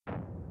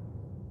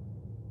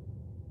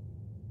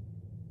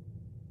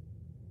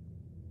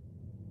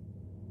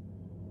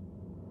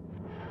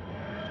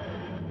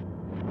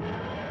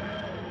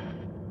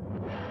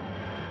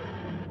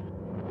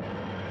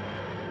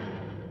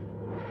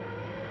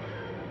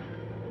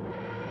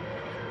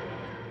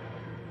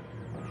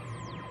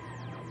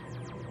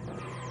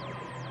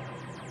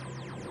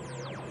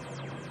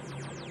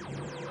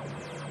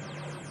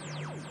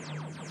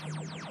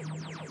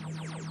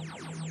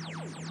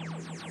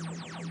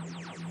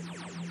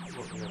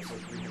Welcome to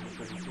episode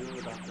 332 of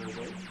the Doctor Who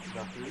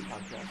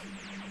podcast.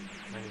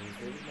 My name is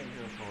David, and I'm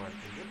here with my wife,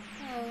 Ginger.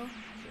 Hello.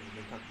 So we're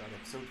going to talk about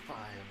episode 5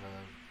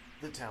 of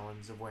the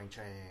Talons of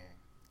Weng-Chiang.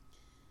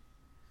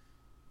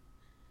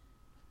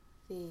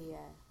 Hey,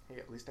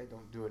 at least I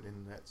don't do it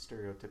in that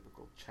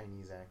stereotypical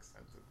Chinese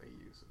accent that they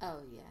use.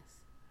 Oh,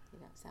 yes. You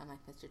don't sound like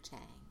Mr.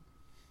 Chang,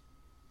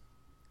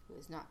 who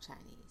is not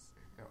Chinese.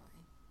 No.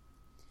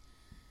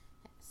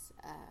 Yes.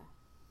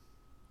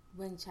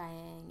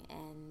 Weng-Chiang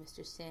and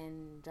Mr.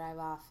 Sin drive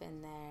off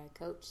in their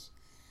coach,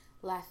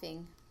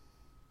 laughing.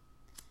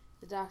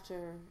 The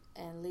Doctor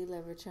and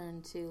Leela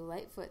return to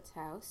Litefoot's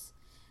house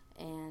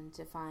and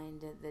to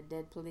find the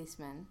dead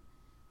policeman,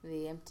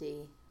 the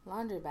empty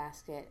laundry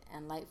basket,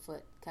 and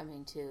Litefoot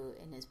coming to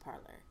in his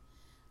parlor.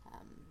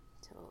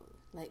 So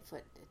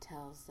Litefoot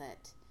tells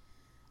that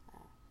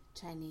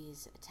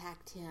Chinese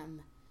attacked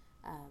him.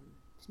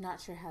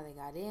 Not sure how they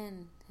got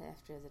in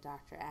after the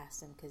Doctor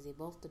asked him, because he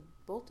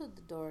bolted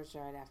the doors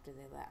right after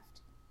they left.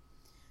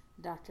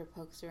 The Doctor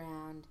pokes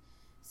around,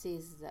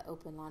 sees the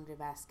open laundry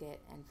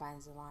basket, and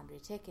finds the laundry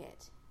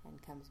ticket,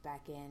 and comes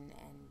back in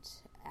and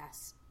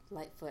asks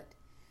Litefoot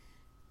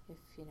if,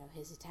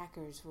 his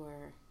attackers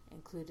were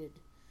included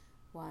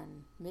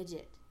one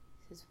midget.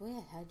 He says,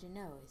 "Well, how'd you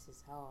know?" He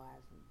says,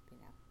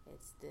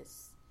 it's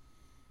this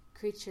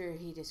creature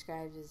he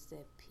describes as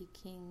the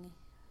Peking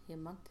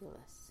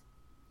homunculus,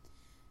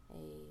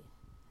 a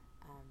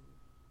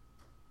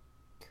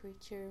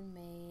creature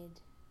made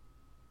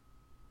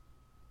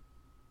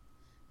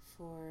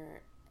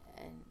for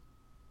an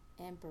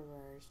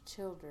emperor's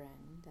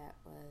children that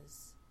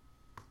was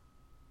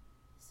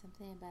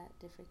something about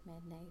different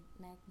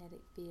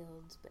magnetic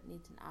fields, but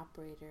needs an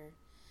operator,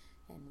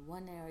 and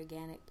one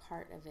organic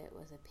part of it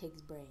was a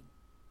pig's brain.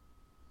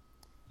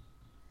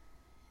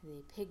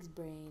 The pig's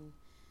brain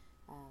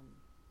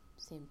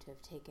seemed to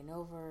have taken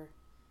over,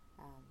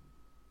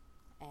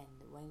 and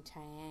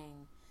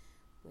Weng-Chiang,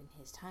 in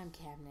his time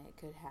cabinet,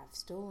 could have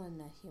stolen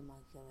the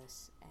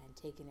homunculus and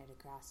taken it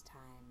across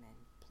time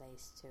and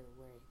placed to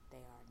where they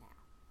are now.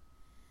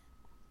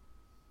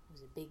 It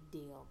was a big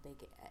deal,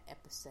 big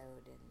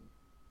episode in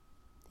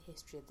the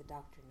history of the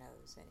Doctor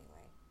knows,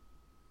 anyway.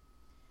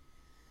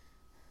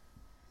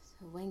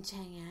 So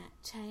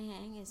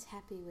Weng-Chiang is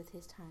happy with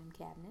his time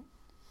cabinet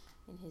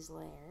in his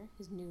lair,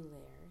 his new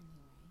lair,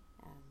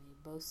 anyway. He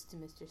boasts to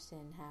Mr.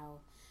 Sin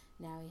how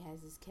now he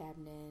has his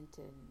cabinet,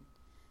 and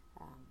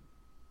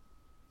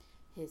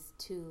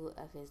two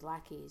of his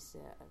lackeys,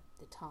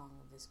 the tongue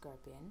of the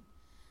scorpion,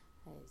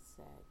 his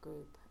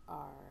group,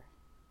 are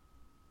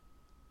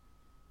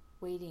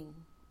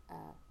waiting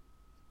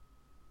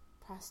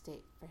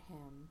prostrate for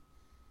him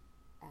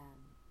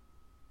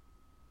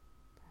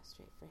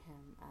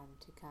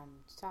to come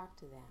to talk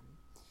to them,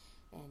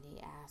 and he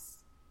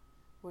asks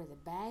where the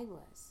bag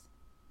was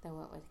that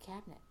went with the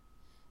cabinet,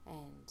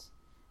 and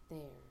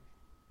they're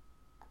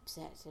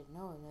upset, said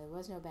no, there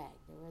was no bag,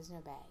 and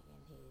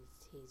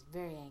he's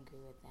very angry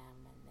with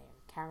them, and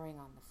they're cowering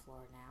on the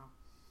floor now,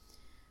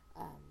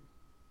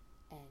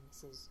 and he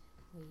says,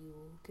 "Well, you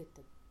will get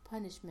the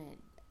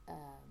punishment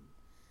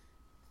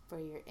for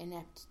your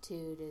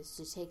ineptitude is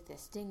to take the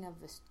sting of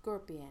the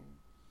scorpion."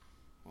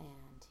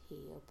 And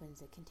he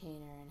opens a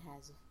container and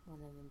has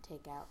one of them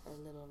take out a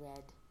little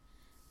red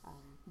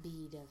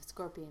bead of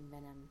scorpion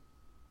venom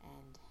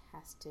and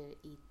has to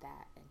eat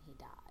that, and he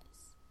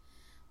dies,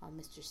 while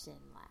Mr.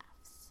 Sin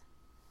laughs.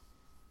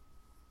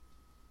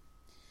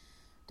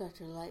 The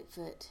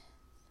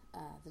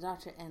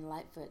Doctor and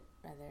Litefoot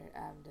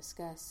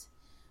discuss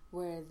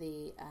where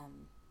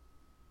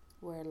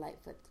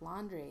Litefoot's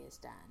laundry is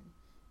done,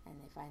 and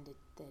they find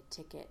the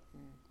ticket,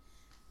 and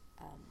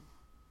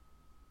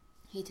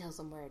he tells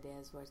them where it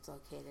is, where it's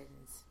located,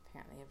 and it's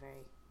apparently a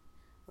very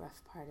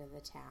rough part of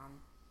the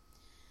town.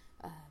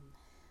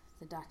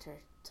 The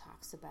Doctor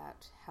talks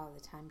about how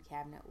the time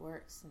cabinet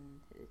works,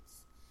 and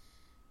it's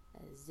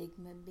a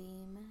Sigma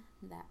beam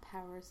that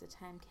powers the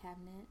time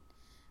cabinet.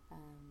 He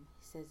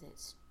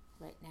says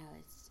right now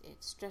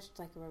it's stretched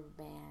like a rubber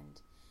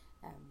band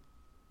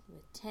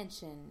with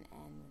tension,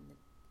 and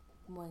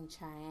when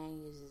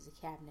Weng-Chiang uses the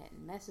cabinet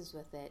and messes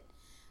with it,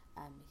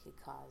 it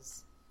could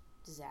cause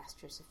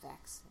disastrous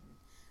effects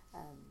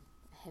and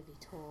a heavy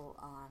toll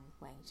on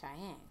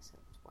Weng-Chiang, so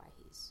that's why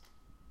he's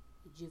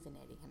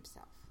rejuvenating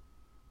himself.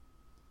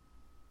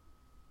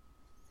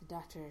 The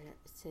Doctor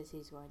says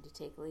he's going to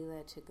take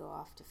Leela to go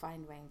off to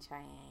find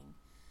Weng-Chiang.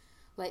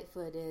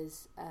 Litefoot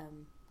is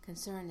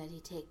concerned that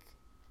he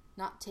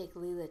not take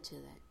Leela to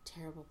that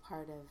terrible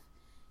part of,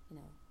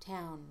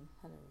 town,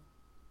 of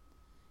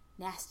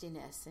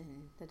nastiness,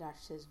 and the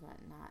Doctor says,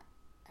 but not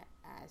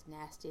as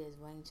nasty as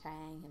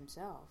Weng-Chiang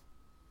himself.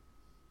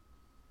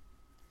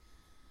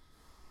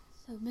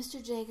 So Mr.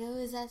 Jago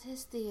is at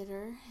his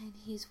theater, and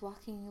he's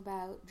walking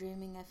about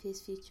dreaming of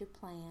his future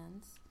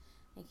plans,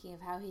 thinking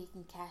of how he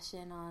can cash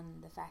in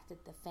on the fact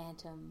that the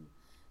Phantom,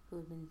 who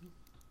had been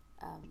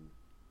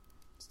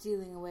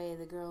stealing away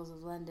the girls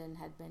of London,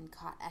 had been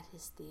caught at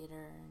his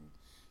theater, and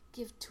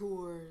give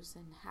tours,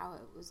 and how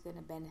it was going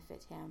to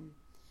benefit him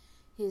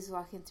He's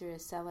walking through a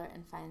cellar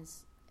and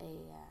finds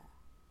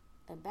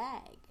a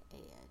bag,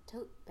 a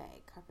tote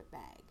bag, carpet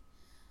bag,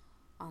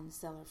 on the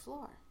cellar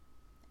floor.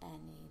 And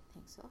he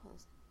thinks, oh,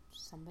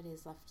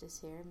 somebody's left this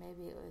here.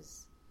 Maybe it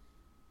was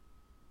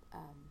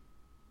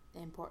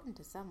important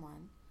to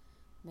someone.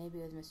 Maybe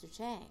it was Mr.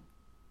 Chang.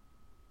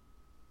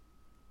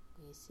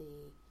 We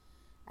see,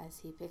 as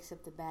he picks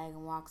up the bag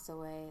and walks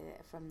away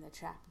from the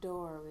trap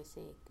door, we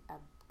see a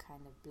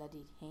kind of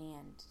bloodied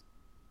hand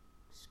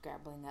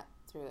scrabbling up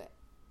through it.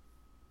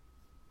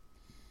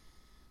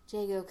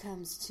 Jago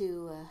comes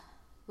to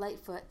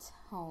Litefoot's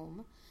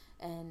home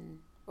and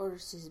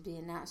orders to be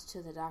announced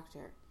to the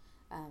doctor,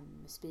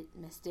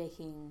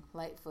 mistaking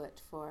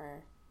Litefoot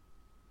for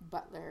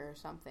butler or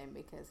something,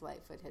 because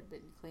Litefoot had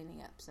been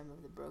cleaning up some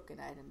of the broken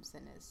items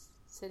in his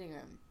sitting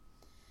room.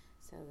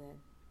 So he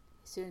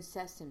soon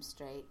sets him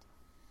straight,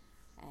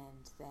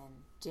 and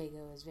then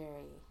Jago is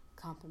very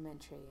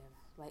complimentary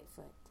of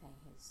Litefoot, saying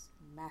his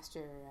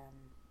master,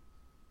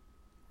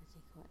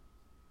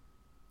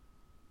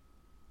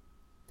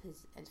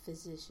 a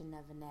physician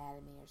of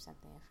anatomy or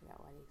something. I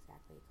forgot what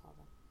exactly he called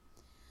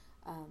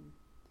him.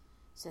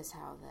 Says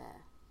how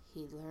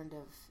he learned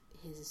of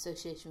his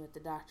association with the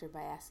doctor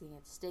by asking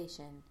at the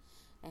station,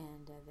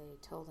 and they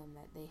told him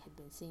that they had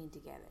been seen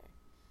together,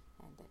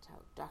 and that how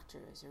doctor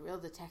is a real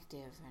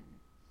detective and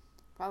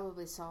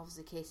probably solves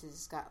the cases at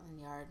Scotland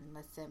Yard and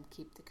lets them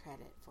keep the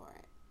credit for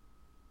it.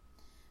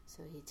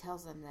 So he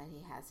tells them that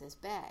he has this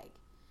bag,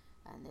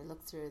 and they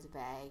look through the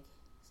bag.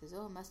 Says,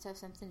 oh, it must have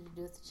something to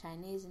do with the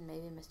Chinese, and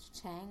maybe Mr.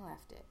 Chang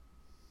left it.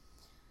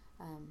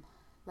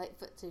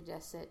 Litefoot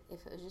suggests that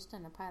if it was just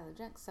on a pile of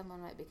junk, someone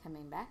might be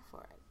coming back for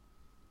it.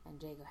 And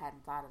Jago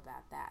hadn't thought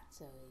about that,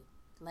 so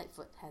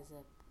Litefoot has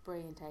a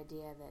brilliant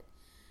idea that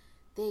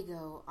they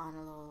go on a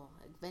little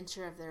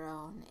adventure of their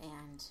own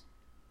and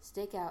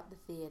stake out the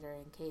theater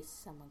in case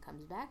someone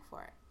comes back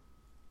for it.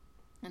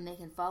 And they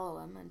can follow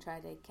him and try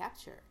to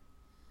capture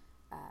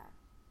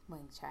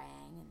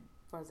Weng-Chiang and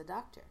for the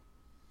doctor.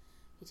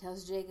 He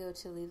tells Jago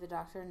to leave the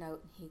doctor a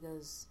note, and he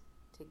goes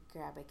to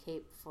grab a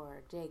cape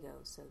for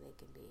Jago so they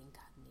can be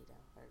incognito,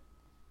 or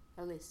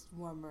at least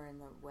warmer in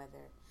the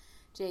weather.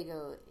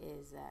 Jago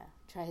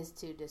tries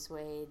to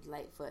dissuade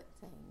Litefoot,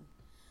 saying,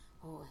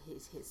 oh,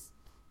 his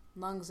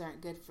lungs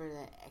aren't good for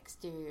the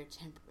exterior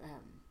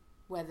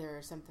weather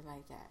or something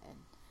like that, and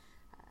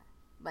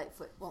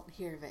Litefoot won't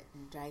hear of it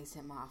and drags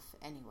him off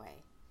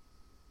anyway.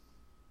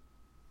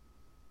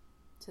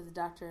 So the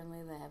doctor and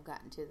Leela have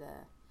gotten to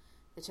the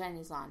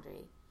Chinese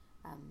laundry.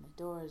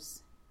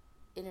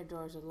 Inner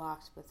doors are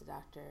locked, but the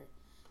doctor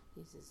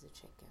uses the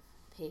trick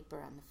of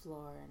paper on the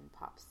floor and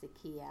pops the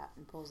key out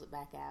and pulls it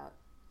back out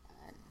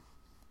and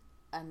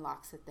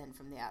unlocks it then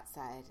from the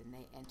outside, and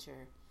they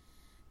enter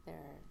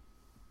their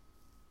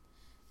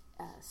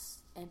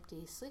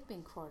empty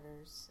sleeping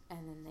quarters,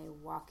 and then they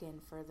walk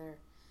in further.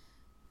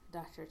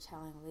 Doctor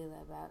telling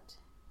Leela about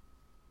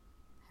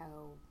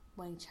how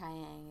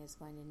Weng-Chiang is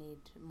going to need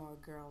more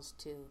girls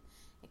to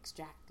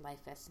extract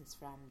life essence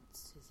from,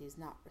 since he's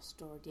not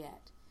restored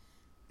yet.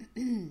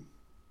 And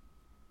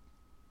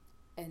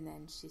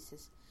then she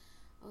says,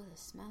 oh,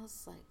 this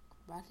smells like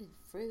rotted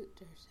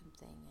fruit or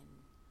something,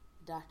 and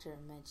the doctor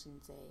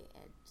mentions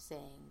a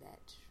saying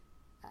that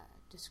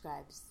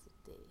describes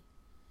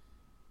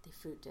the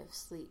fruit of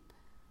sleep,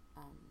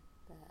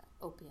 the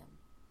opium,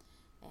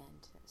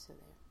 and so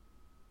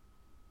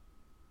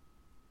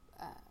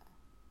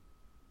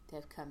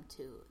they've come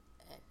to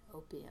an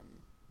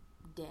opium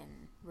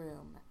den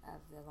room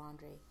of the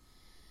laundry.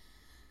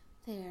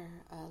 They're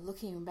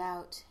looking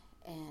about,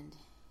 and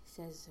he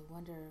says, I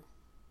wonder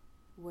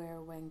where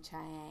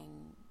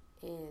Weng-Chiang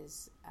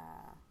is,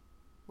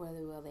 where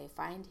will they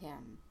find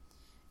him?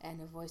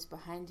 And a voice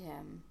behind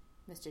him,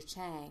 Mr.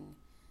 Chang,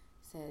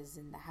 says,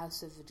 in the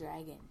House of the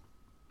Dragon.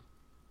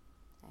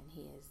 And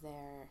he is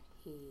there.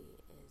 He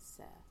is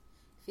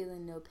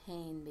feeling no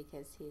pain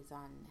because he's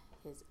on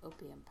his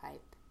opium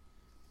pipe.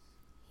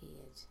 He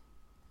had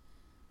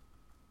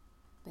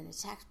been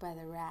attacked by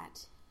the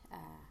rat,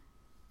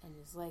 and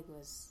his leg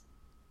was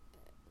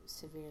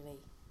severely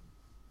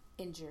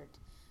injured.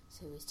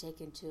 So he was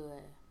taken to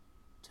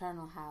a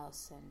charnel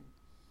house and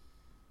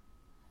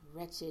a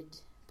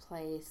wretched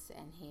place,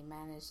 and he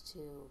managed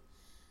to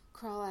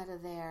crawl out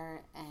of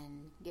there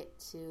and get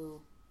to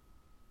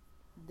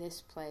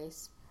this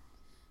place,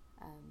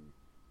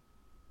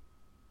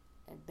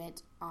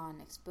 bent on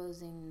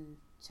exposing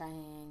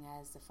Chiang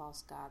as the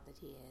false god that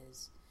he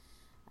is.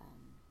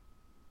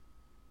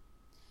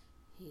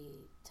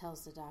 He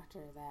tells the doctor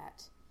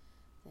that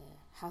the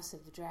House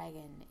of the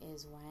Dragon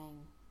is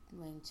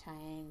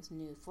Weng-Chiang's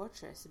new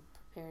fortress,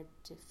 prepared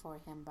for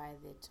him by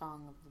the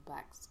tongue of the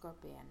Black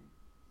Scorpion.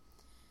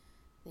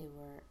 They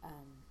were,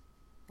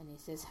 and he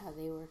says how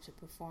they were to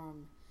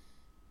perform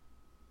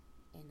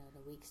in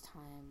a week's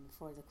time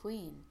before the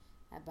Queen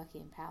at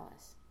Buckingham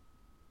Palace.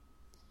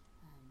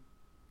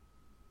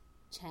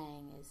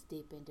 Chang is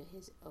deep into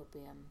his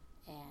opium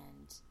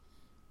and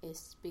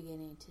is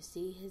beginning to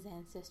see his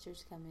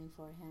ancestors coming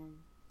for him.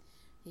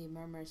 He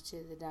murmurs to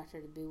the doctor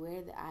to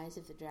beware the eyes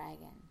of the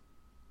dragon.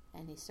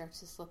 and he starts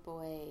to slip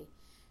away,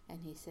 and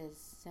he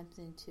says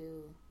something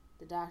to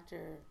the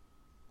doctor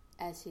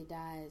as he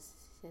dies.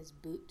 He says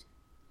boot.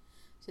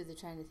 So they're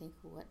trying to think,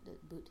 what,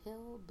 Boot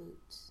Hill, Boot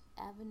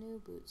Avenue,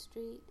 Boot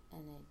Street,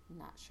 and they're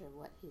not sure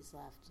what he's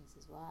left. And he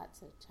says, well,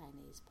 that's a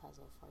Chinese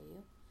puzzle for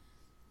you,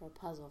 or a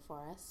puzzle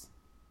for us.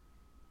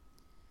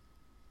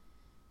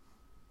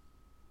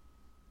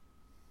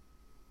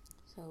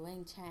 So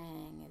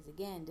Weng-Chiang is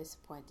again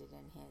disappointed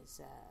in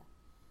his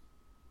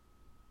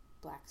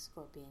Black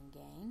Scorpion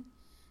gang.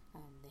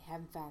 They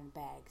haven't found the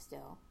bag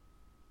still.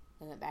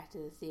 They went back to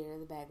the theater,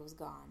 the bag was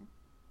gone.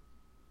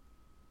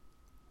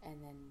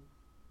 And then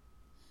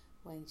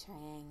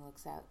Weng-Chiang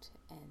looks out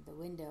in the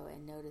window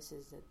and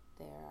notices that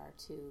there are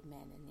two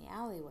men in the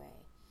alleyway.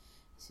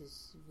 He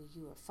says, well,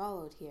 you were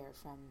followed here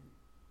from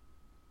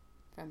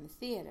the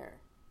theater.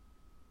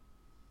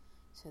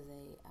 So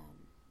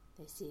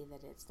they see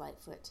that it's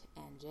Litefoot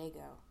and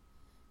Jago.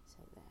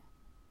 So the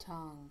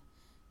Tong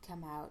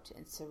come out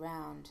and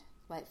surround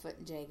Litefoot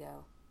and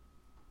Jago,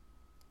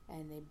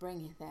 and they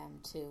bring them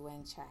to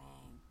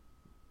Weng-Chiang.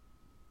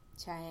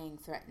 Chiang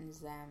threatens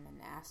them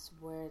and asks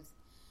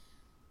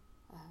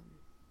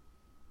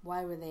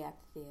why were they at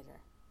the theater,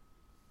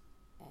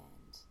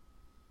 and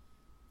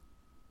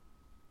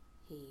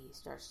he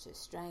starts to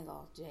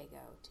strangle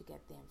Jago to get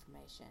the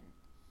information,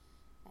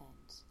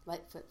 and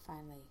Litefoot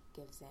finally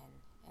gives in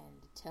and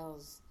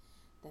tells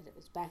that it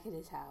was back at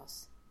his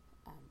house,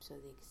 so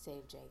they could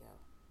save Jago.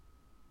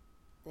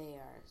 They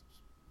are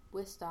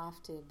whisked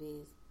off to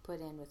be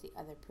put in with the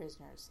other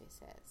prisoners, he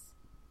says.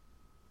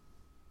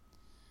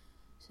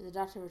 So the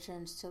doctor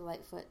returns to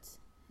Litefoot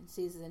and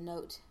sees the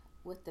note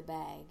with the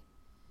bag,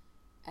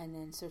 and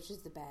then searches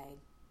the bag,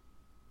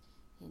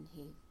 and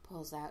he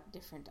pulls out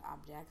different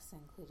objects,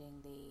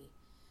 including the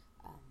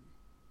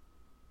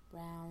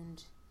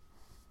round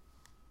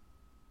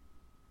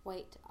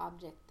white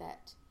object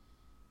that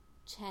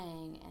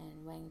Chang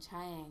and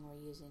Weng-Chiang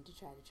were using to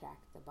try to track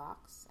the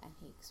box. And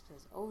he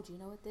says, oh, do you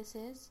know what this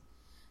is?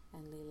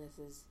 And Leela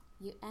says,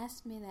 you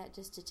asked me that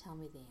just to tell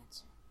me the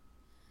answer.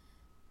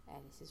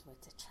 And he says, well,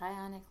 it's a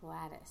trionic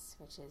lattice,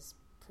 which is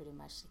pretty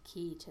much the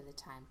key to the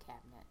time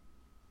cabinet.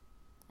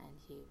 And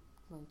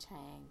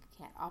Weng-Chiang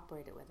can't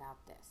operate it without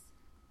this.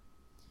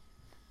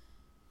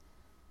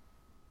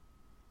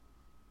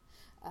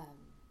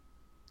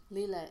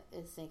 Leela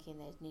is thinking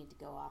they need to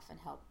go off and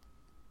help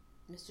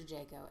Mr.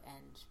 Jago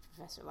and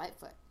Professor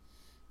Litefoot.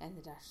 And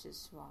the doctor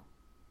says, well,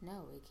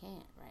 no, we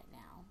can't right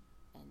now.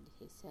 And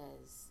he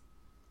says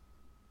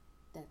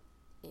that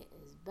it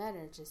is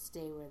better to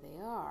stay where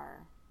they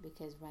are,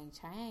 because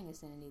Weng-Chiang is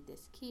going to need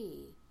this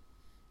key,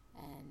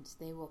 and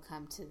they will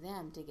come to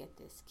them to get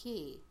this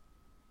key,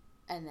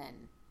 and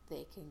then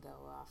they can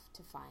go off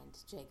to find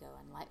Jago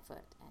and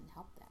Litefoot and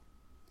help them.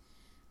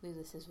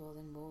 Leela says, well,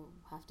 then we'll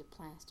have to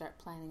start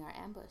planning our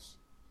ambush,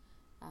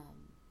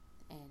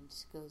 and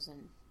goes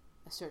in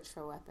a search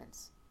for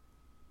weapons.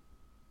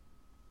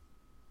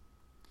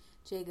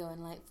 Jago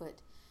and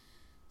Litefoot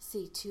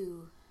see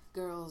two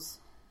girls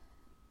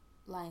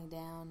lying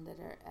down that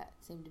are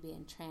seem to be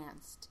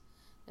entranced.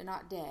 They're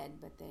not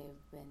dead, but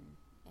they've been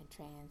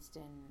entranced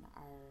and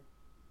are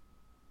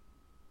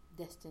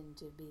destined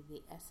to be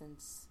the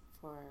essence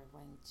for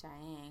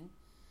Weng-Chiang.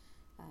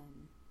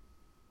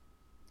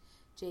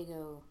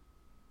 Jago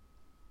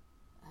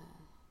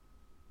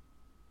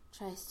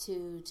tries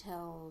to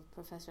tell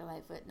Professor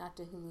Litefoot not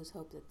to lose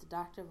hope that the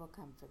doctor will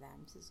come for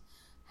them. He says,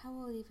 how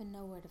will he even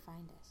know where to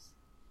find us?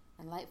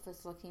 And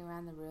Litefoot's looking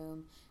around the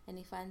room, and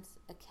he finds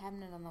a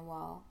cabinet on the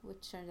wall,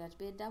 which turns out to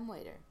be a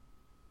dumbwaiter.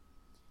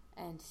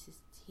 And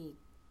he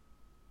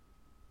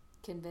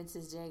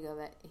convinces Jago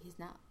that he's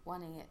not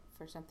wanting it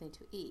for something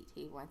to eat.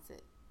 He wants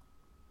it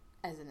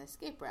as an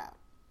escape route,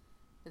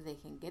 that they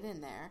can get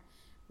in there,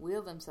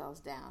 wheel themselves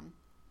down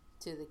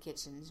to the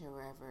kitchens or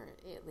wherever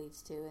it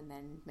leads to, and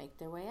then make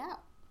their way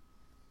out.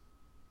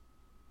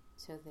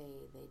 So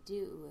they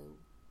do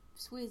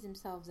squeeze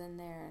themselves in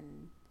there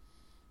and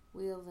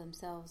wheel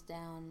themselves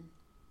down,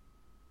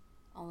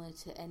 only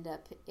to end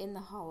up in the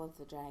Hall of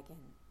the Dragon,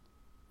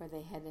 where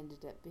they had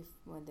ended up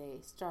when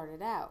they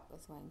started out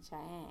with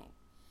Weng-Chiang.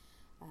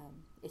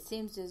 It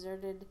seems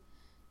deserted,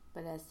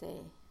 but as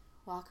they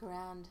walk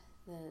around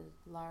the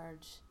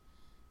large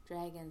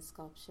dragon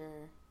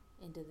sculpture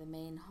into the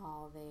main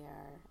hall, they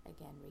are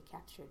again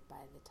recaptured by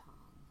the Tong.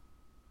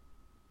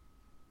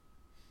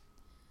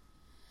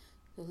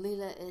 So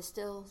Leela is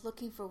still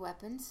looking for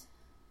weapons.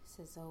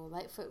 He says, oh,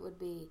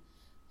 Litefoot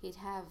he'd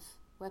have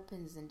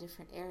weapons in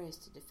different areas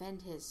to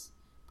defend his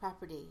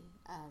property,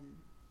 and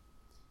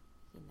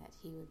that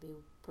he would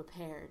be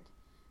prepared.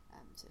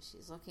 So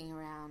she's looking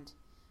around,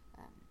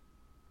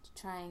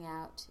 trying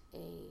out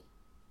a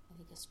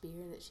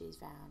spear that she's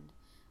found.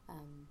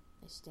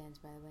 She stands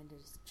by the window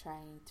to try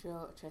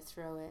to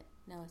throw it.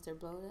 No, is there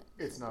blow it?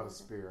 It's not a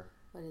spear.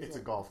 What is it? It's a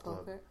golf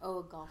club. Oh,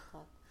 a golf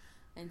club.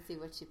 And see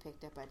what she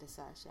picked up. I just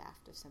saw a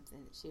shaft of something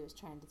that she was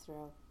trying to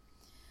throw.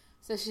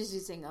 So she's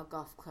using a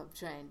golf club,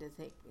 trying to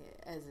think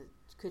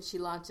could she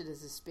launch it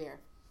as a spear?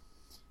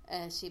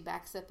 And she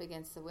backs up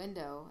against the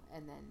window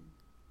and then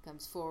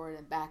comes forward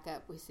and back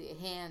up. We see a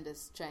hand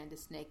is trying to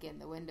snake in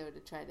the window to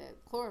try to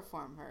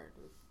chloroform her.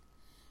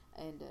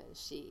 And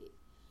she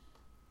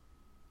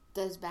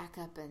does back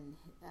up, and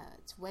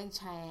it's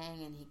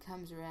Weng-Chiang, and he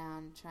comes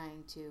around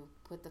trying to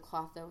put the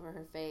cloth over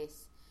her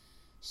face.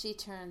 She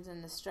turns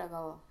in the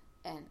struggle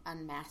and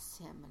unmasks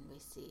him, and we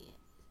see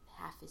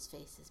half his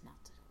face is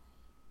melted away.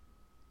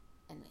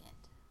 And we end.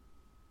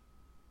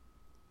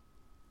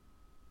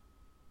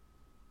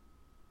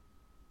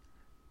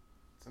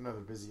 It's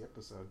another busy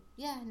episode.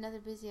 Yeah, another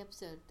busy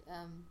episode.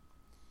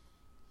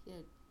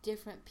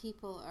 Different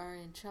people are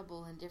in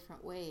trouble in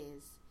different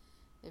ways.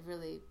 They've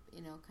really,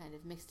 kind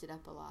of mixed it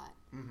up a lot.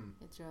 Mm-hmm.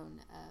 They've thrown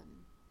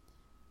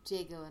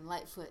Jago and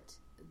Litefoot,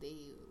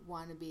 the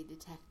wannabe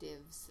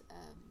detectives,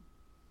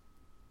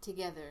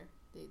 together.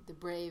 The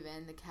brave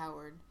and the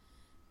coward,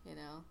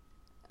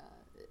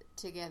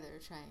 together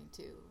trying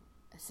to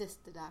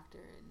assist the doctor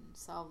and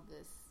solve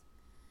this,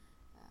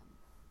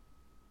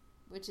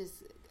 which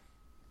is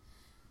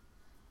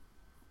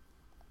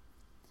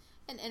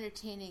an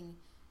entertaining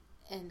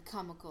and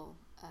comical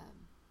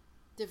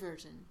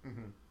diversion.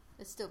 Mm-hmm.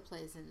 It still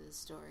plays into the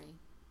story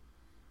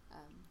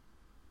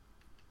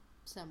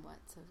somewhat.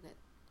 So we've got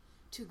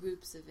two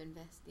groups of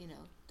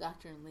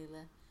Doctor and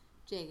Leela,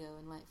 Jago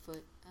and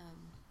Litefoot,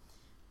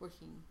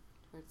 working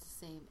towards the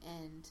same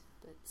end,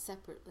 but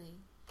separately,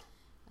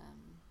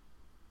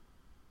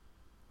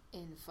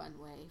 in a fun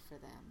way for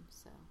them.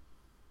 So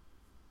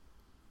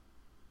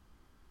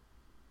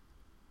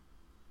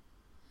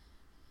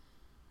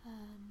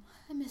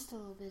I missed a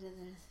little bit of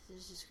the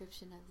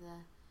description of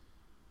the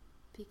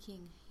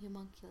Peking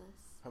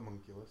homunculus.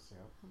 Homunculus,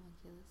 yeah.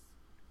 Homunculus.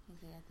 I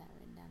think I got that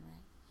written down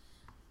right.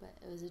 But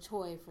it was a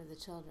toy for the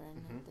children.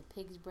 Mm-hmm. The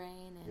pig's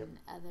brain and Yep.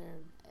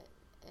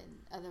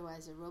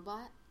 otherwise a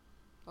robot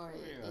or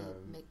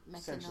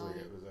essentially,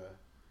 it was a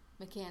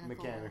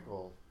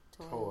mechanical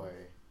toy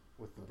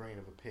with the brain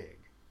of a pig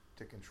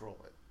to control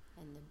it.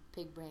 And the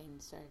pig brain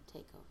started to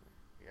take over.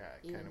 Yeah,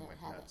 it kind of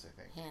went nuts, I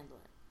think. Handle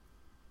it.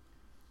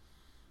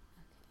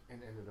 Okay.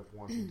 And ended up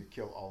wanting to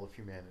kill all of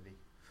humanity.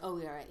 Oh,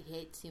 you're right. He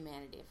hates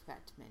humanity. I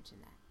forgot to mention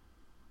that.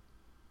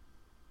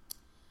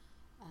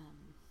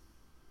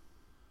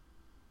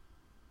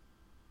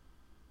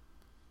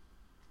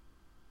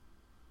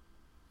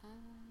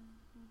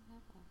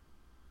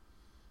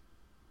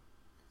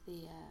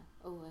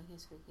 I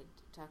guess we could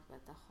talk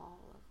about the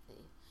hall of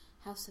the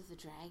House of the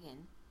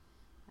Dragon,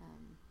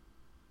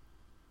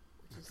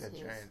 which It's is that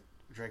giant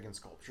dragon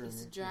sculpture.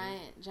 It's a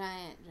giant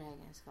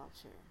dragon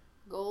sculpture,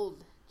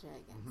 gold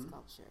dragon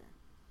sculpture,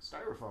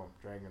 styrofoam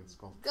dragon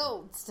sculpture,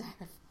 gold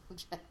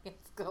styrofoam dragon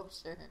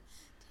sculpture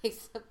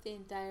takes up the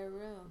entire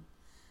room.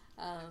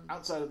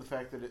 Outside of the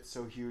fact that it's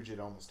so huge, it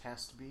almost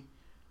has to be.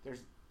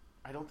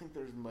 I don't think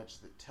there's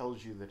much that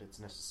tells you that it's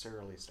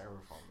necessarily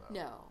styrofoam, though.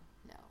 No.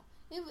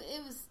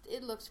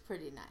 It looked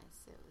pretty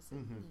nice. It was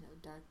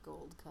dark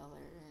gold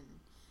color and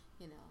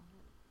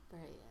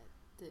very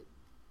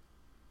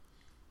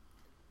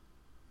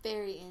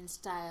very in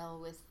style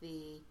with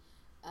the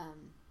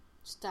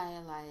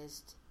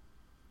stylized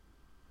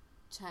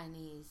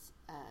Chinese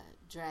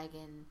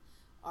dragon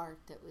art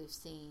that we've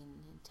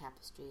seen in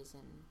tapestries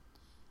and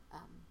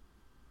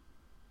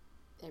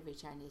every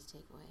Chinese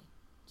takeaway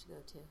that you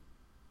go to.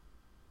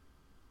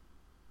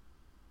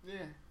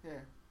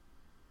 Yeah.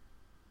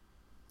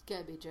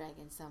 Gotta be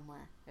dragon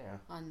somewhere. Yeah.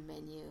 On the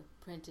menu,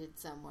 printed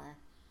somewhere.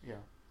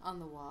 Yeah. On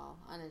the wall,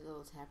 on a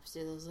little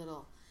tapestry, those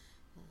little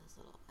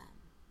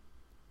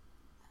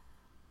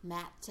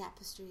mat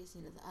tapestries.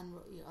 You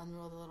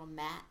unroll the little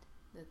mat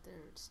that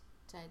they're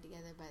tied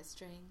together by a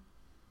string.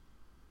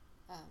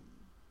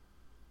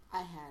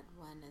 I had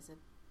one as a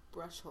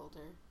brush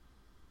holder.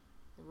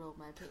 I rolled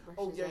my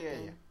paintbrushes up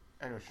in.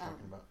 I know what you're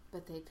talking about.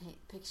 But they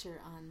paint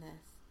picture on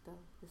this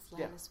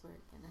lattice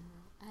work, and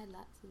I had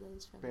lots of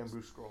those from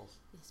bamboo scrolls.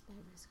 Yes,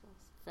 bamboo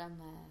scrolls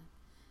from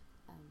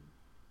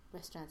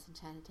restaurants in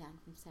Chinatown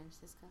from San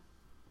Francisco,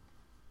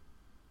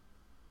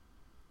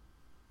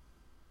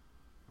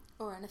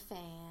 or on a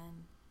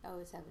fan. I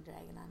always have a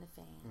dragon on a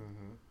fan.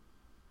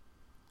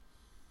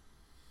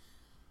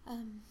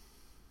 Mm-hmm.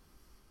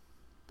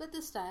 But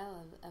the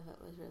style of it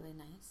was really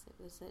nice. It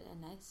was a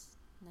nice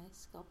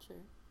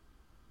sculpture,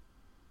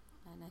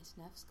 a nice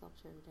enough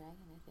sculpture of a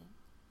dragon, I think.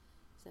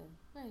 So,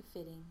 very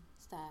fitting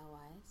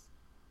style-wise.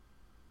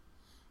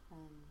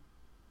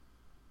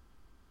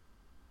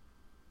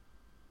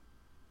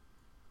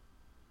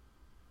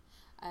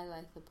 I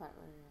like the part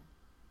where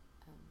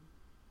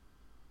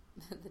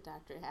the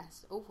doctor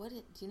asked, do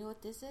you know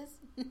what this is?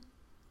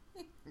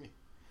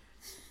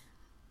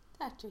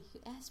 Doctor,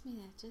 you asked me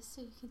that just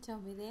so you can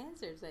tell me the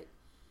answer. It's like,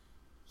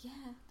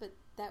 yeah, but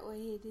that way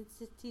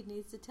he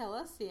needs to tell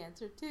us the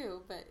answer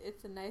too, but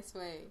it's a nice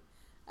way.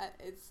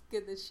 It's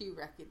good that she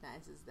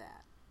recognizes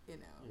that, Yeah.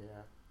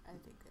 I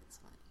think that's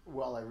funny.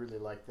 Well, I really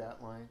like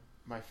that line.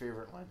 My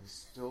favorite line is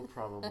still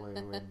probably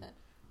when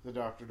the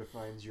doctor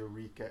defines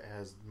Eureka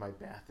as "my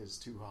bath is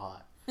too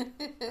hot."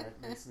 That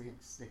makes me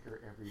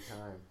snicker every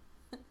time.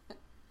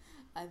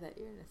 I thought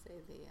you were going to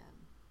say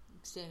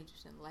exchange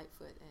between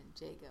Litefoot and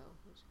Jago,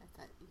 which I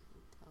thought you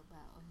could tell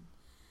about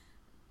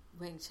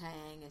when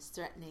Weng-Chiang is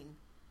threatening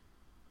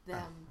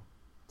them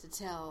to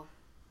tell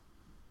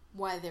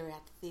why they were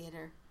at the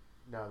theater.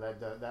 No,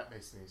 that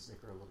makes me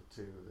snicker a little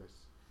too.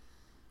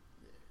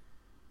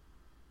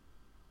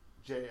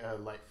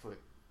 Litefoot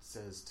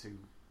says to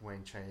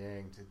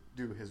Weng-Chiang to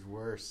do his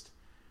worst,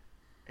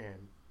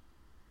 and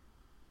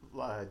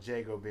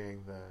Jago,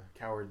 being the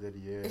coward that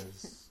he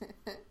is,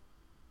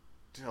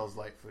 tells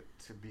Litefoot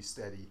to be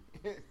steady.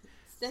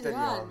 Steady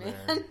on,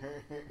 man.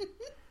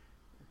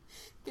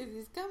 Because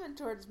he's coming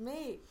towards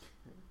me.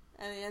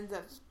 And he ends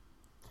up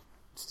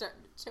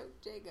starting to choke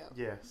Jago.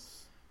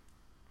 Yes.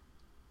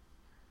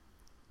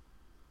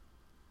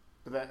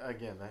 But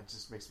that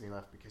just makes me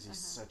laugh because he's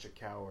such a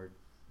coward.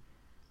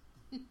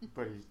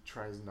 But he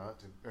tries not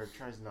to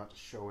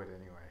show it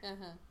anyway.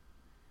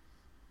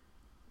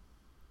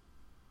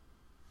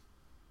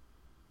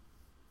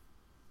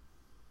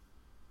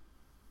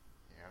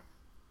 Yeah.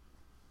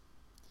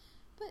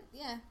 But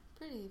yeah,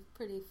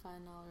 pretty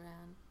fun all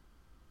around.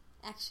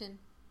 Action.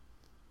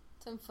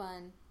 Some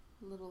fun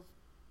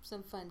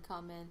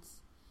comments.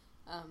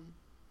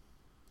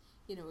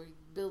 We're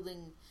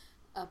building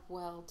up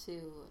well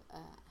to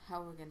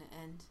how we're going to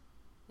end,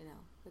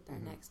 with our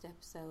next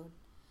episode.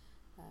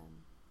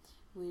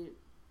 The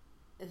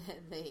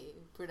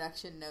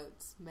production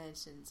notes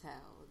mentions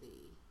how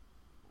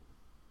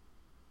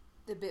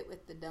the bit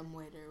with the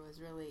dumbwaiter was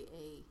really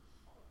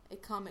a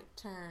comic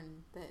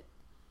turn that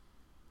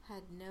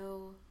had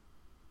no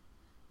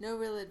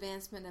real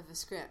advancement of a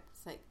script.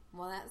 It's like,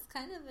 well, that's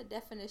kind of a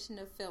definition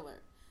of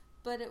filler,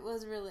 but it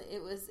was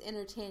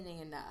entertaining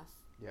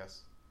enough.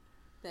 Yes.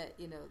 That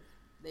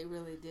they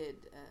really did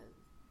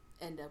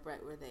end up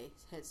right where they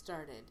had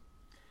started.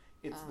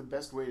 It's the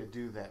best way to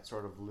do that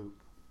sort of loop.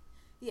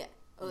 Yeah.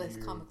 Oh, that's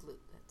comic loop.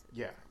 That's it.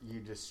 Yeah, you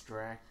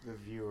distract the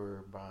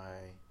viewer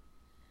by.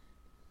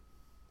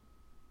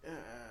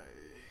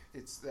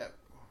 It's that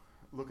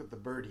look at the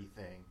birdie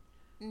thing.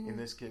 Mm-hmm. In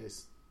this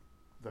case,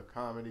 the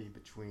comedy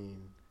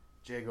between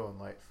Jago and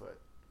Litefoot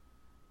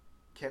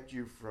kept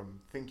you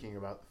from thinking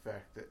about the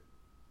fact that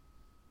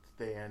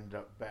they end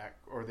up back,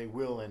 or they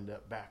will end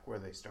up back where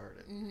they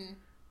started. Mm-hmm.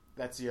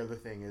 That's the other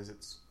thing, is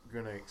it's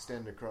going to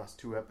extend across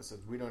 2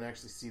 episodes. We don't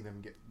actually see them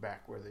get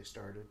back where they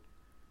started.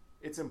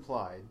 It's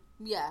implied.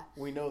 Yeah.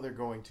 We know they're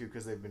going to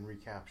because they've been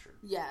recaptured.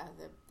 Yeah,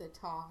 the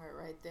Tong are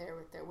right there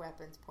with their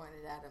weapons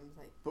pointed at them.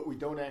 But we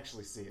don't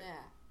actually see it.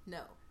 Yeah,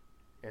 no.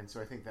 And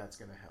so I think that's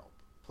going to help.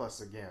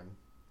 Plus, again,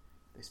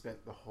 they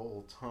spent the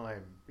whole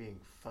time being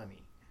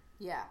funny.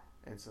 Yeah.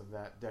 And so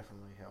that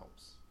definitely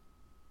helps.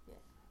 Yeah.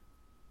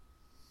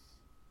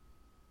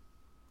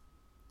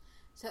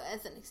 So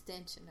as an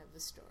extension of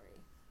the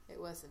story, it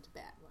wasn't a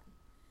bad one.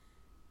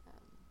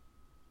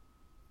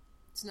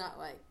 It's not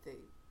like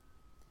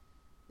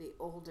the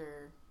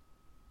older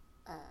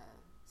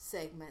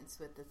segments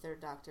with the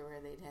Third Doctor where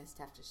they'd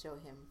have to show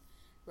him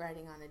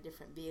riding on a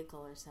different vehicle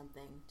or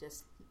something,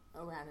 just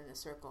around in a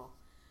circle.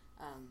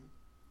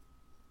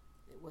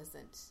 It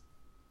wasn't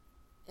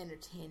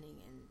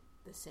entertaining in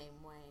the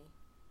same way.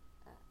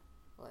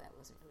 That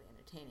wasn't really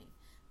entertaining.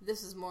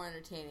 This is more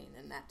entertaining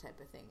than that type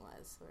of thing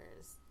was,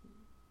 whereas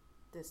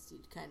this, you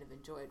kind of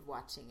enjoyed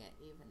watching it,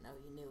 even though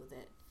you knew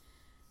that,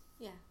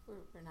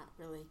 we're not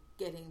really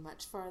getting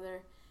much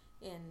farther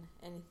in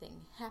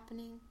anything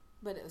happening,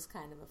 but it was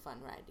kind of a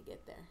fun ride to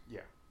get there.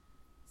 Yeah.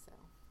 So,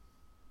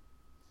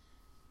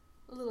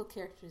 a little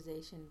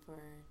characterization for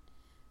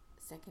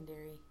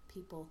secondary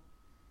people.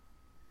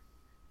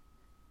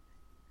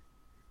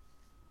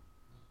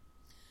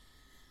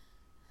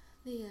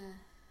 The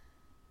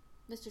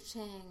Mr.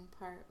 Chang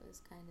part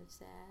was kind of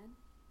sad.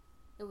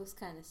 It was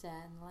kind of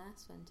sad in the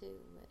last one too,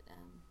 but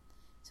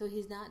so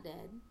he's not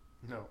dead.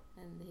 No.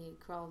 And he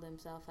crawled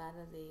himself back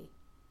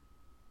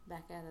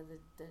out of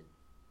the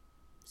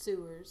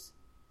sewers,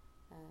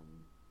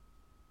 and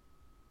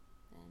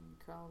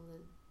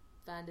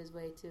found his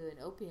way to an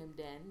opium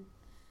den.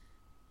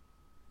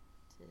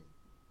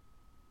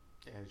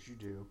 As you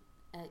do.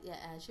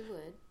 As you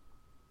would.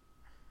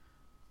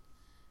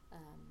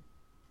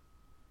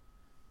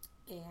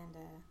 And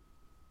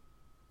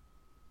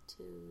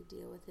to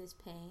deal with his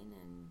pain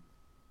and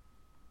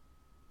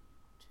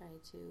try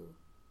to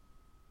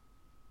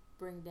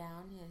bring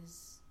down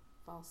his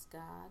false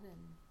god,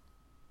 and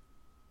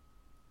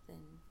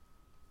then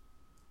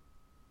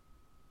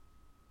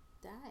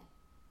die.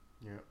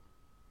 Yep.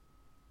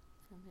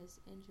 From his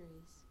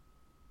injuries.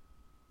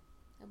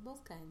 Of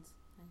both kinds,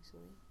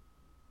 actually.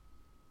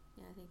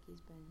 Yeah, I think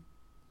he's been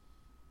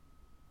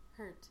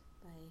hurt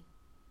by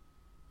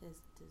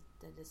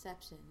the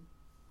deception,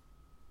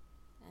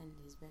 and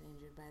he's been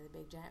injured by the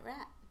big giant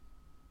rat,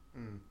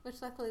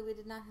 which luckily we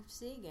did not have to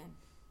see again.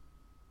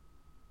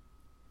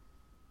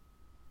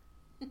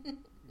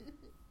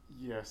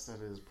 Yes,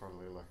 that is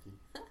probably lucky.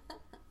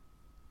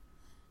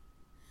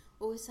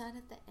 Well, we saw it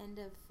at the end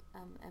of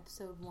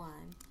episode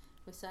 1.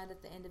 We saw it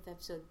at the end of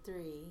episode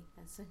 3.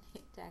 That's when he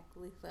attacked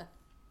Leela.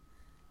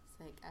 So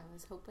like, I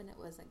was hoping it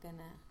wasn't going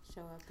to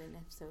show up in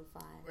episode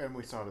 5. And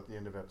we saw it at the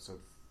end of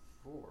episode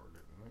 4,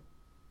 didn't we?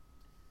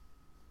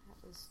 That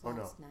was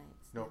last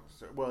night's. No.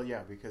 So, well,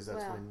 yeah, because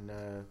that's when...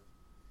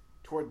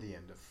 toward the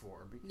end of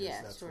 4,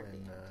 because that's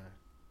when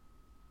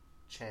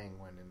Chang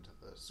went into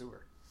the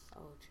sewer.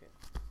 Oh, true.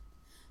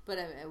 But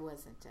it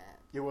wasn't...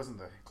 it wasn't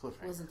the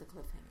cliffhanger. It wasn't the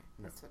cliffhanger.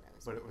 No, that's what I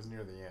was but it was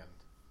near the end.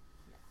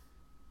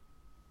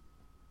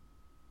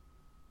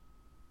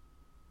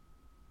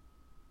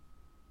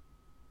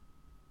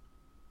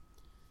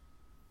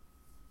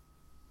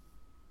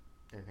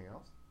 Anything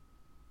else?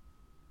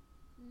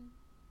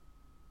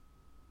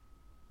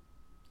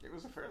 It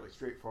was a fairly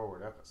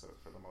straightforward episode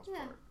for the most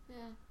part.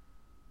 Yeah.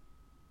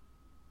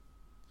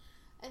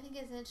 I think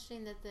it's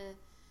interesting that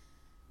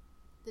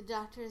the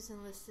doctors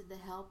enlisted the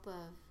help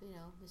of,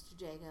 Mr.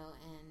 Jago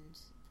and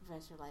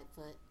Professor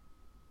Lightfoot,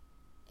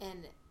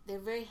 and they're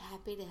very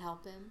happy to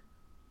help him.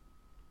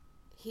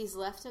 He's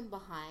left them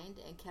behind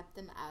and kept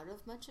them out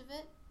of much of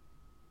it,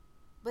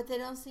 but they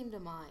don't seem to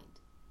mind.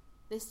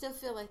 They still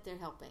feel like they're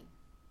helping.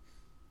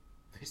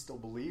 They still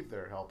believe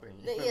they're helping.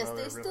 Yes,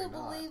 they still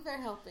believe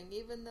they're helping,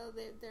 even though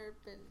they've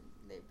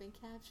been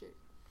captured.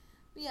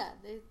 But yeah,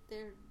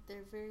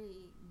 they're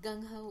very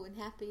gung ho and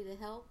happy to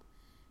help.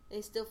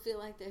 They still feel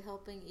like they're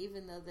helping,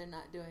 even though they're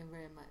not doing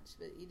very much.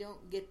 But you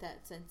don't get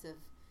that sense of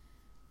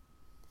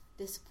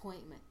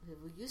disappointment.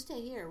 Well, you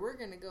stay here. We're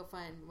going to go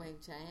find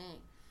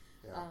Weng-Chiang.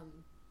 Yeah.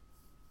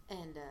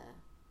 And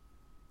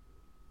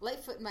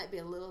Lightfoot might be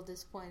a little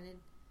disappointed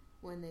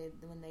when they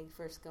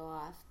first go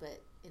off,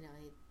 but he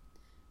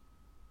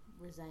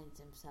resigns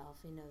himself.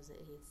 He knows that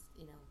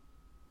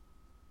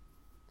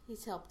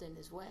he's helped in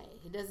his way.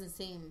 He doesn't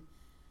seem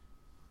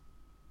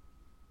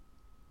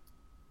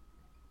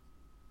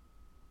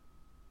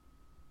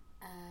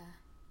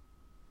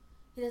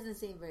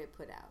very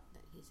put out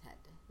that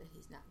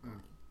he's not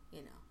going.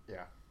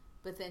 Yeah.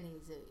 But then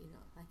he's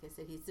like I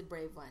said, he's the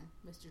brave one.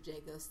 Mr.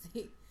 Jagos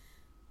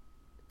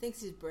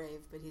thinks he's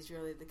brave, but he's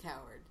really the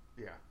coward.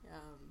 Yeah.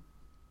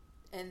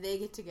 And they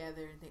get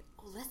together and think,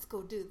 "Oh, let's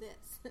go do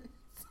this."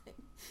 It's like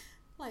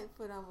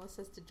Lightfoot almost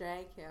has to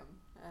drag him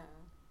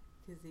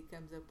because he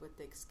comes up with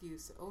the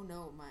excuse, "Oh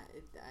no,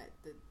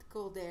 the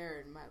cold air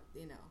and my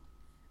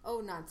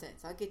oh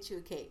nonsense! I'll get you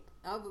a cape.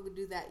 I'll go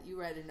do that. You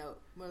write a note.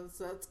 Well,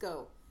 so let's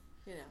go."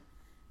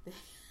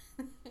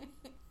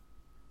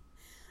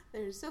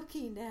 They're so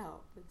keen to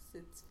help.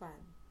 It's fun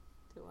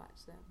to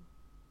watch them.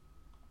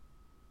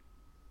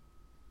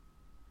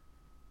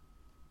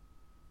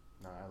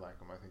 No, I like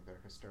them. I think they're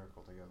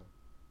hysterical together.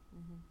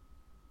 Mm-hmm.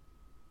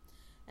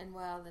 And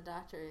while the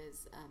doctor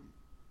is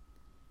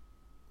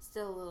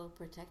still a little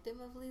protective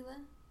of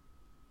Leela,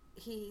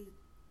 he,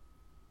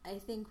 I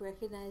think,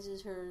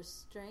 recognizes her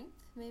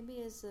strength,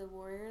 maybe as a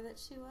warrior that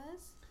she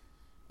was,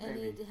 and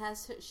he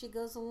has her. She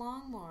goes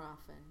along more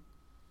often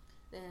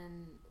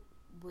than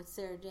with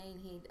Sarah Jane.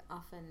 He'd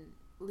often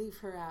leave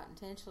her out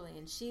intentionally,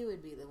 and she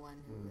would be the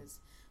one who was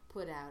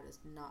put out as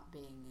not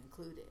being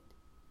included,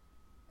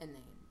 and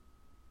then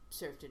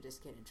served to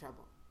just get in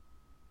trouble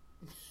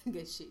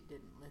because she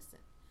didn't listen.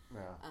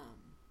 Yeah.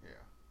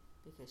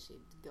 Because she'd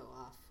go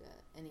off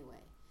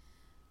anyway,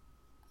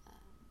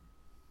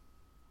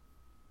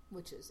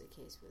 which was the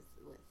case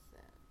with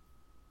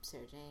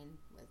Sarah Jane,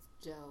 with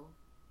Joe.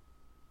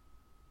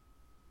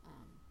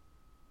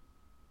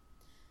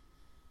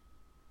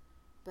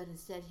 But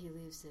instead, he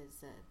leaves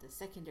the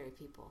secondary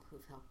people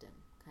who've helped him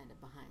kind of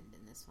behind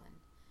in this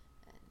one,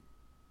 and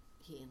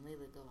he and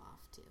Leela go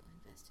off to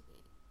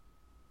investigate.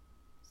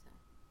 So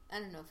I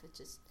don't know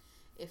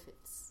if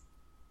it's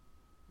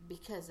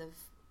because of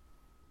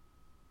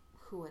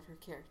what her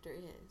character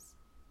is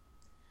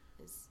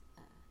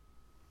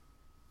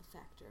a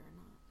factor or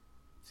not.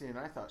 See, and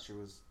I thought she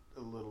was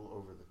a little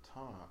over the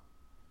top,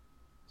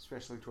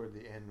 especially toward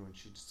the end when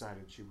she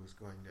decided she was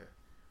going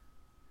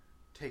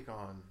to take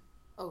on...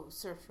 Oh,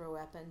 search for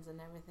weapons and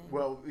everything?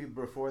 Well,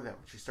 before that,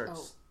 when she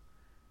starts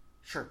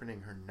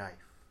sharpening her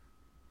knife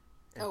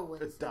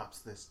and adopts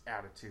this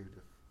attitude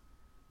of,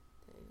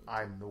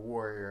 I'm the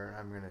warrior and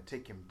I'm going to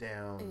take him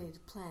down. They need to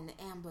plan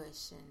the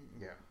ambush and...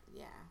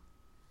 Yeah.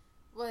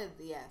 Well,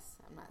 yes,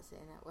 I'm not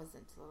saying that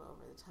wasn't a little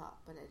over the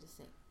top, but I just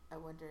think, I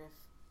wonder if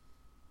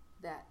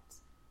that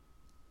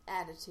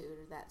attitude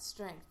or that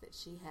strength that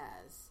she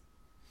has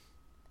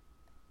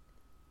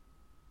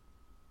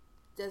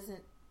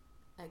doesn't,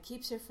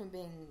 keeps her from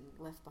being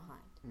left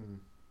behind.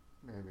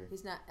 Maybe.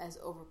 He's not as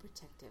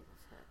overprotective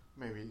of her.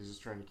 Maybe he's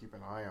just trying to keep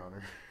an eye on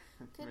her.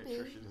 Could Make be.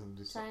 sure she doesn't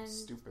do something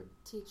stupid.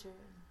 Teach her.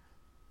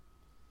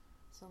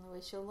 It's the only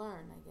way she'll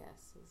learn, I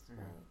guess, is by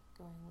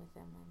going with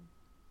them. And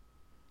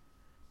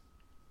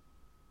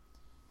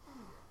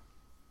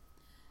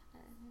I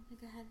don't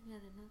think I had any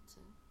other notes.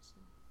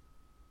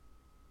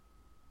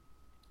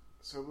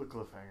 So the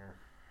cliffhanger.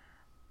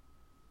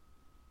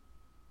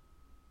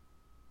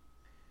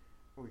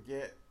 We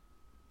get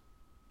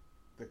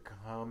the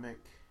comic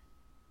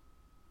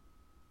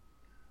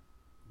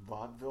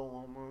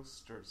vaudeville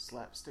almost, or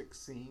slapstick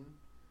scene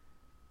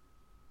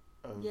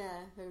of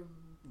her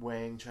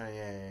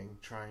Weng-Chiang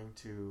trying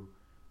to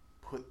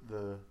put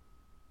the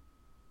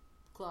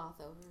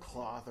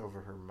cloth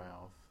over her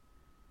mouth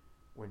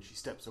when she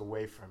steps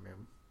away from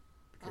him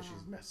because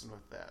she's messing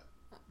with that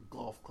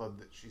golf club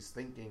that she's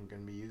thinking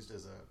can be used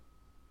as a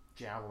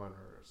javelin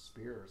or a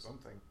spear or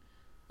something.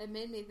 It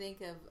made me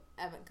think of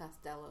Abbott and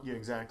Costello. Yeah,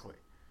 exactly.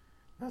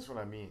 That's what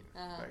I mean.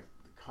 Like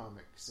the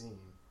comic scene.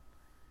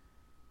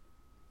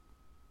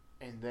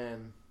 And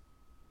then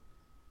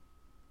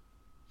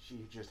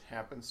she just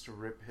happens to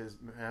rip his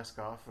mask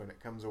off and it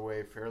comes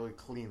away fairly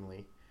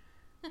cleanly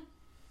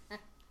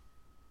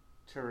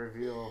to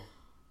reveal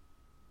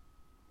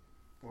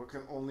what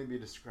can only be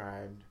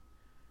described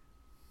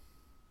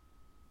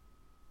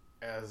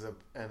as a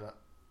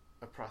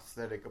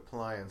prosthetic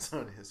appliance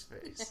on his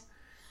face.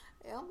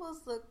 It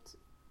almost looked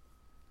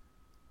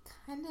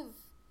kind of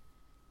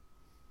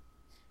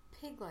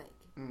pig-like.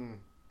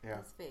 Yeah.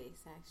 His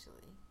face,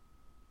 actually.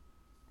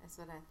 That's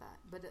what I thought.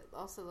 But it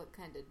also looked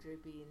kind of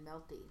droopy and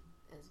melty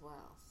as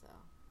well, so.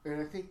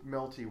 And I think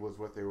melty was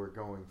what they were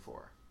going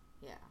for.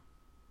 Yeah.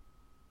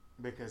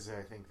 Because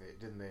I think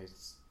they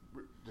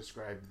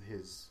describe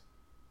his,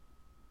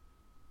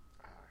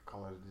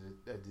 call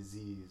it a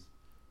disease,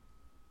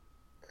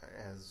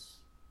 as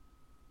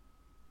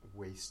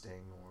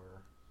wasting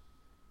or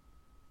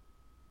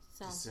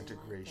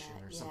disintegration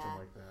like or something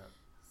like that.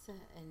 So,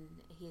 and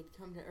he had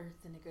come to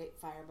Earth in a great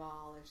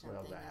fireball or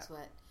something, is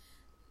what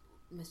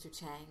Mr.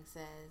 Chang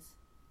says.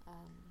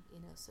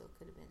 So it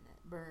could have been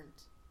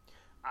burnt.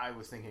 I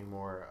was thinking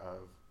more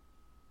of,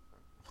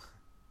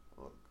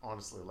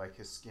 honestly, like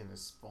his skin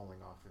is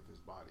falling off of his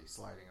body,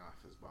 sliding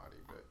off his body.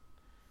 But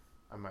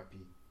I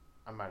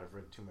might have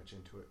read too much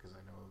into it because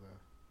I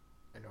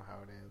know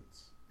how it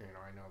ends.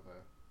 I know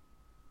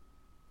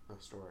the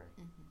story.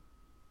 Mm-hmm.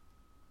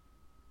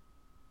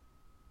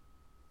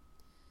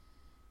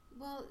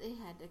 Well, it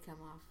had to come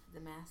off.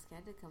 The mask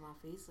had to come off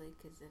easily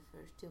because if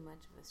there's too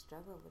much of a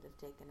struggle, it would have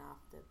taken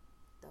off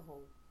the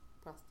whole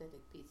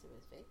prosthetic piece of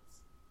his face.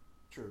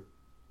 True.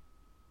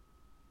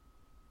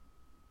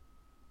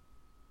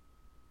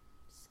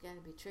 It's got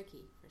to be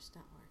tricky for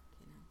stunt work,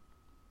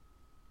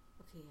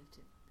 Okay, you have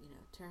to,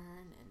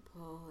 turn and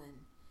pull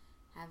and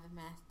have a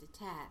mask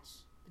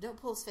detach, but don't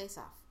pull his face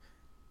off.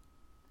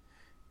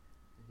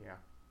 Yeah.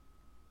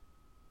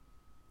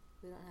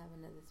 We don't have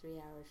another 3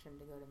 hours for him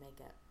to go to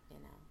makeup, I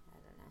don't know.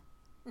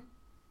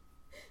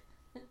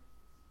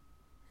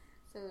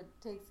 So it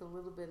takes a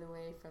little bit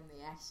away from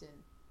the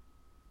action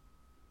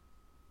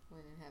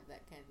when you have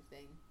that kind of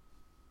thing.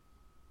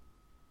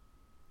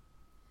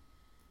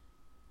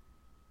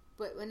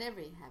 But whenever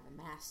you have a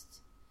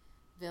masked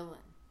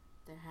villain,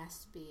 there has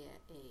to be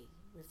a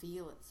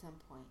reveal at some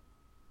point.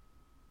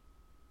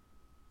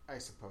 I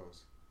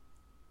suppose.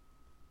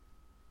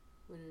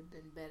 Would it have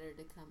been better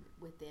to come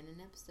within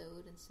an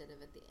episode instead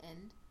of at the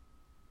end?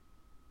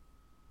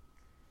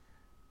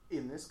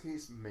 In this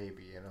case,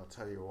 maybe, and I'll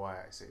tell you why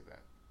I say that.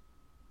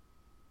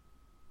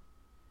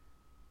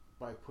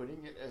 By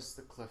putting it as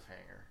the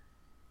cliffhanger,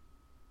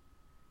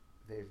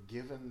 they've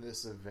given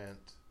this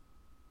event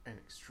an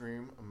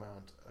extreme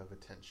amount of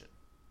attention,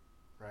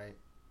 right?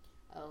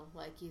 Oh,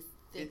 like you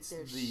think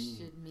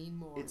should mean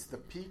more. It's the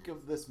peak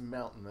of this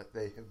mountain that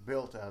they have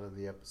built out of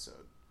the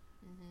episode.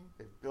 Mm-hmm.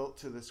 They've built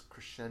to this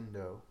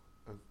crescendo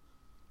of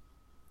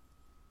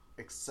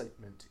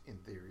excitement, in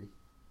theory,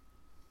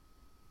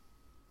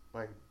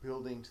 by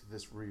building to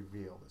this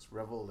reveal, this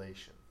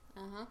revelation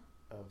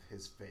of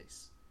his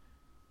face.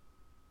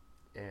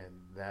 And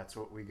that's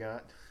what we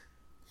got.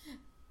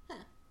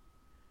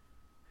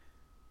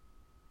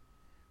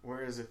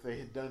 Whereas if they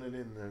had done it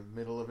in the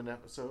middle of an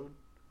episode,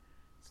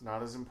 it's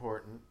not as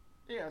important.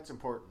 Yeah, it's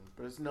important,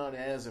 but it's not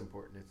as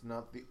important. It's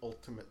not the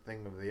ultimate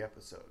thing of the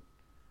episode.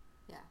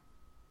 Yeah.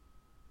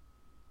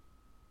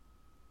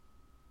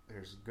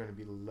 There's going to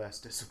be less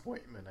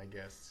disappointment, I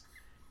guess,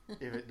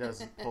 if it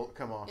doesn't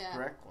come off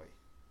correctly.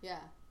 Yeah.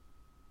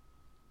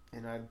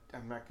 And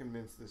I'm not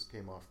convinced this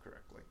came off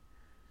correctly.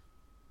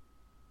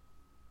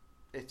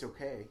 It's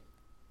okay.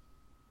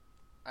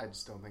 I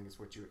just don't think it's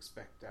what you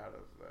expect out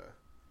of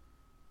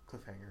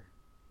cliffhanger.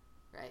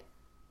 Right.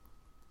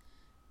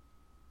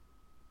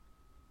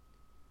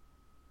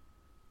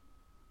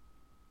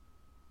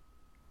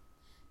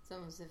 It's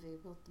almost as if you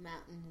built the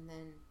mountain and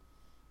then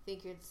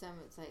think you're at the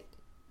summit. It's like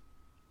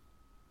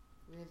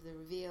we have the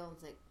reveal.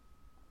 It's like,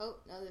 oh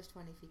no, there's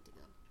 20 feet to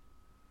go.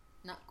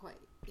 Not quite,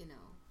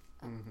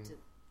 up to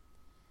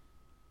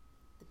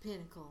the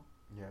pinnacle.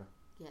 Yeah.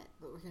 Yet,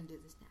 but we're gonna do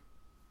this now.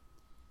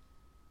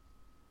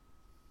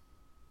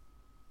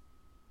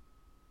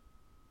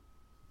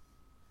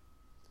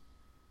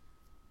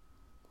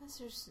 Plus,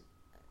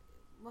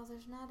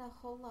 there's not a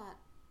whole lot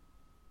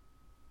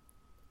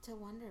to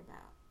wonder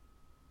about.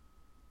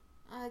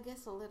 I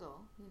guess a little,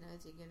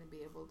 is he going to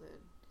be able to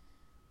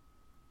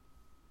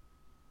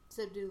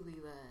subdue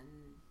Leela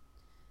and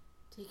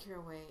take her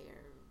away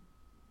or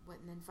what,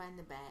 and then find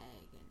the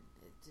bag, and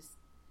it just,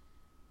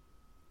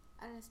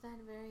 it's not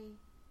a very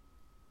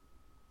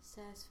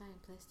satisfying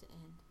place to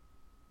end,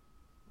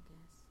 I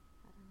guess.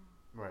 I don't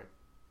know. Right.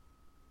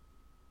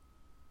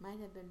 Might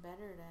have been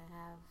better to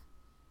have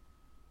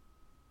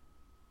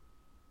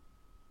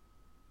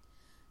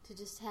to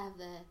just have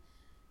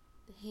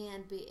the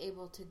hand be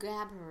able to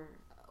grab her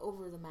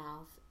over the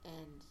mouth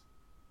and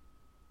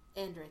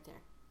end right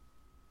there.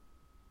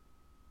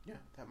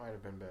 Yeah, that might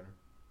have been better.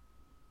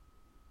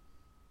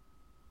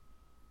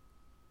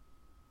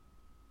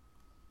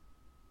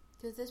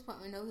 Because at this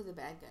point, we know who the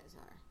bad guys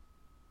are.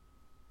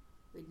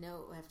 We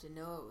have to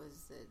know it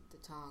was the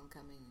Tong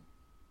coming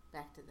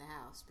back to the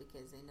house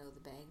because they know the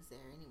bag's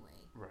there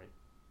anyway. Right.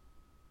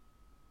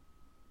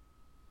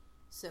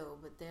 So,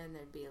 but then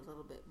there'd be a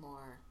little bit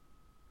more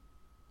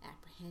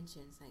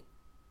apprehensions, like,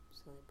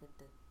 so are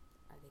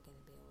they going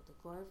to be able to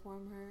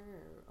chloroform her,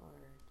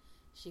 or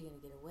is she going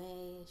to get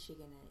away? Is she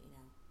going to,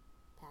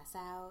 pass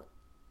out?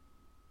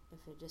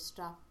 If it just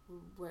stopped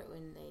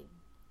when they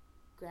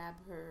grab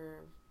her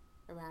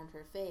around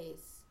her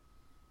face,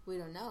 we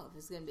don't know if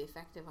it's going to be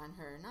effective on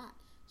her or not.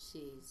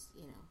 She's,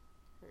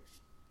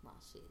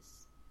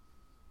 she's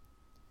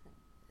a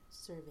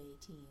survey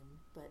team,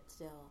 but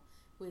still,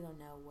 we don't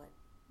know what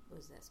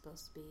was that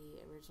supposed to be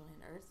originally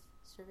an Earth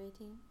survey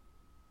team?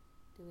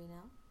 Do we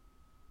know?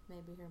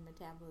 Maybe her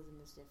metabolism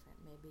is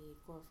different. Maybe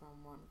chloroform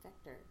won't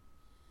affect her.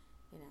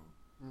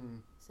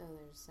 So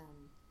there's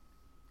some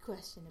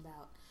question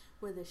about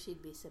whether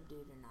she'd be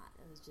subdued or not.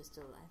 It was just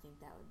I think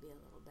that would be a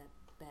little bit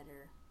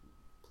better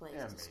place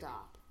to maybe.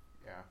 stop.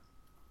 Yeah.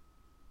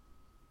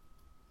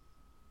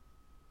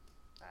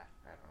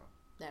 I don't know.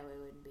 That way it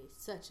wouldn't be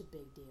such a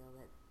big deal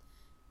that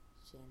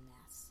she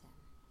unmasks him.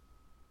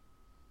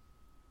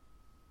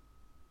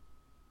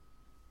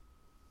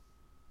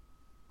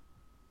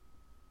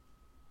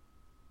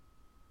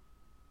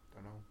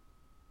 Don't know.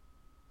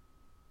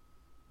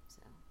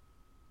 So,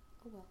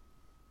 oh well.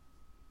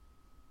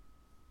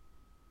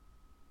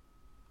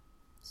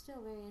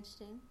 Still very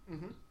interesting.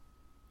 Mm-hmm.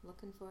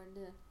 Looking forward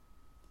to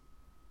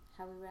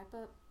how we wrap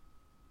up.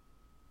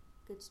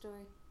 Good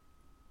story.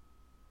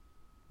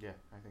 Yeah,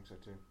 I think so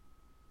too.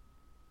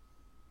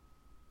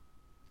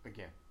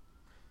 Again,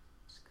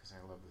 just because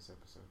I love this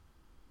episode.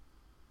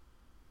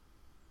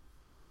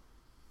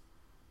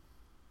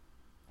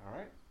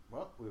 Alright,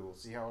 well, we will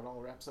see how it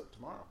all wraps up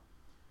tomorrow.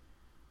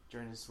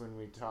 Join us when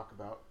we talk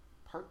about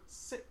Part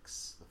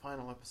 6, the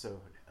final episode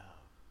of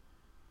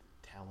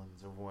the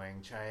Talons of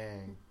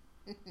Weng-Chiang.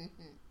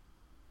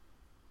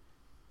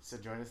 So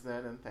join us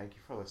then, and thank you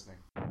for listening.